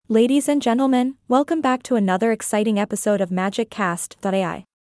Ladies and gentlemen, welcome back to another exciting episode of MagicCast.ai.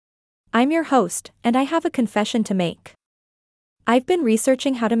 I'm your host, and I have a confession to make. I've been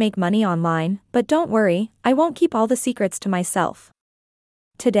researching how to make money online, but don't worry, I won't keep all the secrets to myself.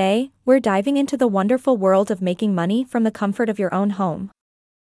 Today, we're diving into the wonderful world of making money from the comfort of your own home.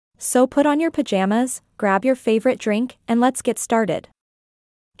 So put on your pajamas, grab your favorite drink, and let's get started.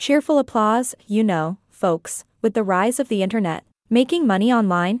 Cheerful applause, folks, with the rise of the internet, making money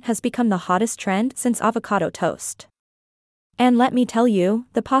online has become the hottest trend since avocado toast. And let me tell you,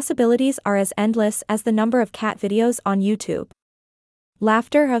 the possibilities are as endless as the number of cat videos on YouTube.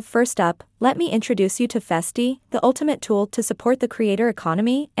 First up, let me introduce you to Festi, the ultimate tool to support the creator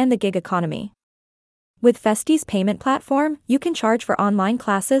economy and the gig economy. With Festi's payment platform, you can charge for online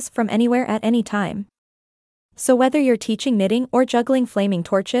classes from anywhere at any time. So whether you're teaching knitting or juggling flaming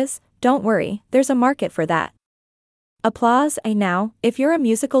torches, don't worry, there's a market for that. Applause. Now, if you're a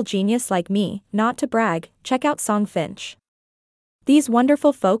musical genius like me, not to brag, check out Songfinch. These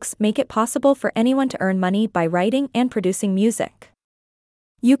wonderful folks make it possible for anyone to earn money by writing and producing music.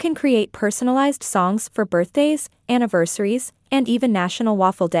 You can create personalized songs for birthdays, anniversaries, and even National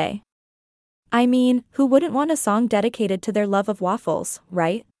Waffle Day. I mean, who wouldn't want a song dedicated to their love of waffles,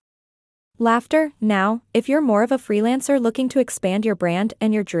 right? Now, if you're more of a freelancer looking to expand your brand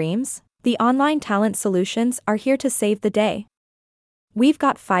and your dreams, the online talent solutions are here to save the day. We've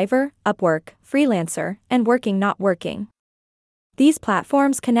got Fiverr, Upwork, Freelancer, and Working Not Working. These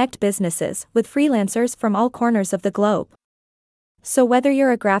platforms connect businesses with freelancers from all corners of the globe. So whether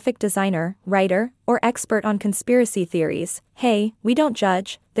you're a graphic designer, writer, or expert on conspiracy theories, hey, we don't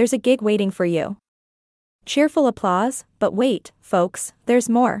judge, there's a gig waiting for you. Cheerful applause, but wait, folks, there's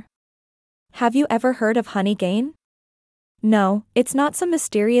more. Have you ever heard of Honeygain? No, it's not some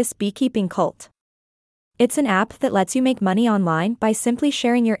mysterious beekeeping cult. It's an app that lets you make money online by simply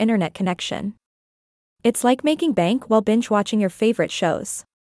sharing your internet connection. It's like making bank while binge-watching your favorite shows.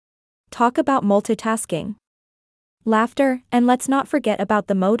 Talk about multitasking. And let's not forget about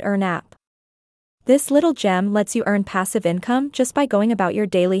the Mode Earn app. This little gem lets you earn passive income just by going about your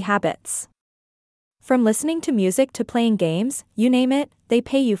daily habits. From listening to music to playing games, you name it, they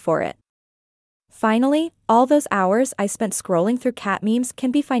pay you for it. Finally, all those hours I spent scrolling through cat memes can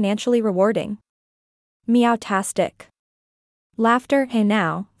be financially rewarding. Meowtastic. Hey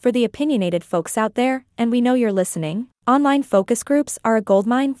now, for the opinionated folks out there, and we know you're listening, online focus groups are a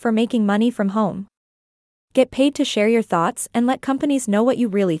goldmine for making money from home. Get paid to share your thoughts and let companies know what you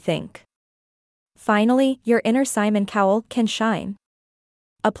really think. Finally, your inner Simon Cowell can shine.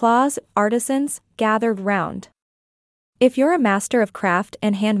 Applause, artisans, gathered round. If you're a master of craft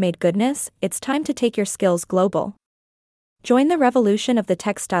and handmade goodness, it's time to take your skills global. Join the revolution of the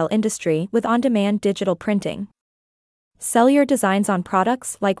textile industry with on-demand digital printing. Sell your designs on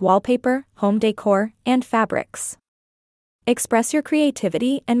products like wallpaper, home decor, and fabrics. Express your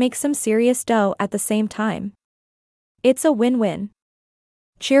creativity and make some serious dough at the same time. It's a win-win.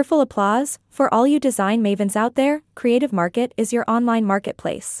 Cheerful applause, for all you design mavens out there, Creative Market is your online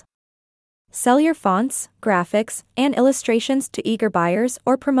marketplace. Sell your fonts, graphics, and illustrations to eager buyers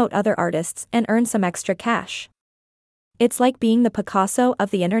or promote other artists and earn some extra cash. It's like being the Picasso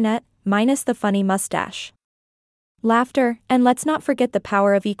of the internet, minus the funny mustache. And let's not forget the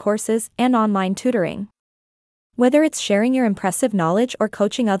power of e-courses and online tutoring. Whether it's sharing your impressive knowledge or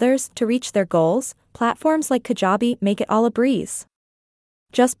coaching others to reach their goals, platforms like Kajabi make it all a breeze.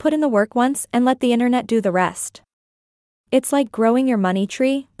 Just put in the work once and let the internet do the rest. It's like growing your money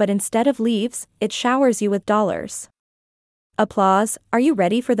tree, but instead of leaves, it showers you with dollars. Applause, are you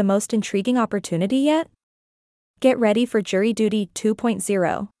ready for the most intriguing opportunity yet? Get ready for Jury Duty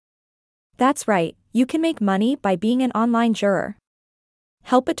 2.0. That's right, you can make money by being an online juror.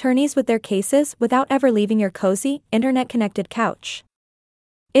 Help attorneys with their cases without ever leaving your cozy, internet-connected couch.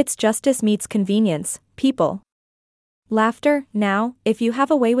 It's justice meets convenience, people. Now, if you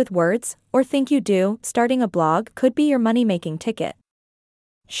have a way with words, or think you do, starting a blog could be your money-making ticket.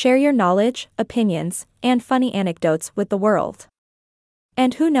 Share your knowledge, opinions, and funny anecdotes with the world.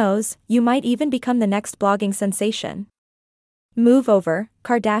 And who knows, you might even become the next blogging sensation. Move over,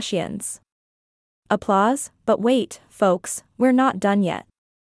 Kardashians. Applause, but wait, folks, we're not done yet.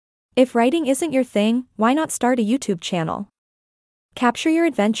 If writing isn't your thing, why not start a YouTube channel? Capture your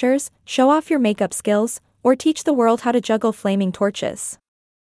adventures, show off your makeup skills, or teach the world how to juggle flaming torches.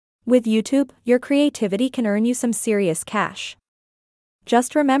 With YouTube, your creativity can earn you some serious cash.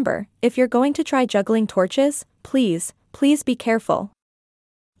 Just remember, if you're going to try juggling torches, please be careful.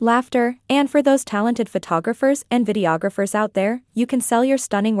 And for those talented photographers and videographers out there, you can sell your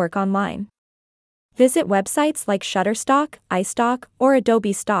stunning work online. Visit websites like Shutterstock, iStock, or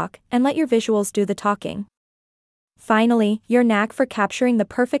Adobe Stock and let your visuals do the talking. Finally, your knack for capturing the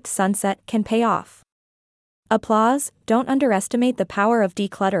perfect sunset can pay off. Applause, don't underestimate the power of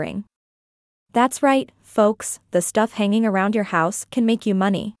decluttering. That's right, folks, the stuff hanging around your house can make you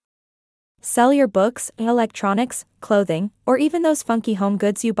money. Sell your books, electronics, clothing, or even those funky home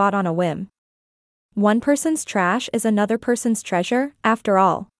goods you bought on a whim. One person's trash is another person's treasure, after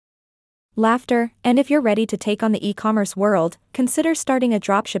all. Laughter, and if you're ready to take on the e-commerce world, consider starting a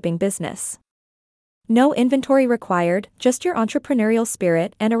dropshipping business. No inventory required, just your entrepreneurial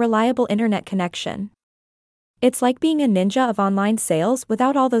spirit and a reliable internet connection. It's like being a ninja of online sales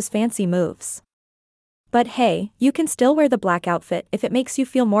without all those fancy moves. But hey, you can still wear the black outfit if it makes you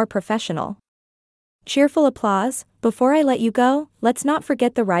feel more professional. Cheerful applause. Before I let you go, let's not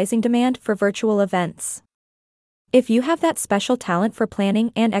forget the rising demand for virtual events. If you have that special talent for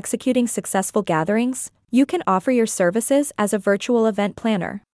planning and executing successful gatherings, you can offer your services as a virtual event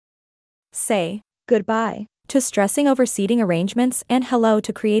planner. Say goodbye to stressing over seating arrangements and hello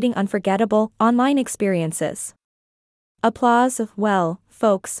to creating unforgettable online experiences. Applause. Well,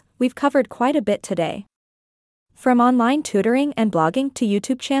 folks, we've covered quite a bit today. From online tutoring and blogging to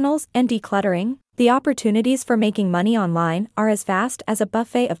YouTube channels and decluttering, the opportunities for making money online are as vast as a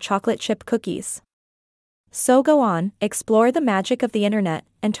buffet of chocolate chip cookies. So go on, explore the magic of the internet,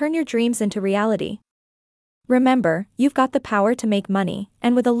 and turn your dreams into reality. Remember, you've got the power to make money,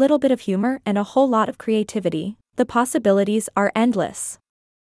 and with a little bit of humor and a whole lot of creativity, the possibilities are endless.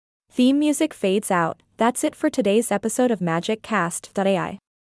 Theme music fades out. That's it for today's episode of MagicCast.ai.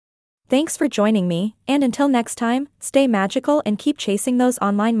 Thanks for joining me, and until next time, stay magical and keep chasing those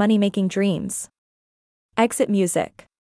online money-making dreams. Exit music.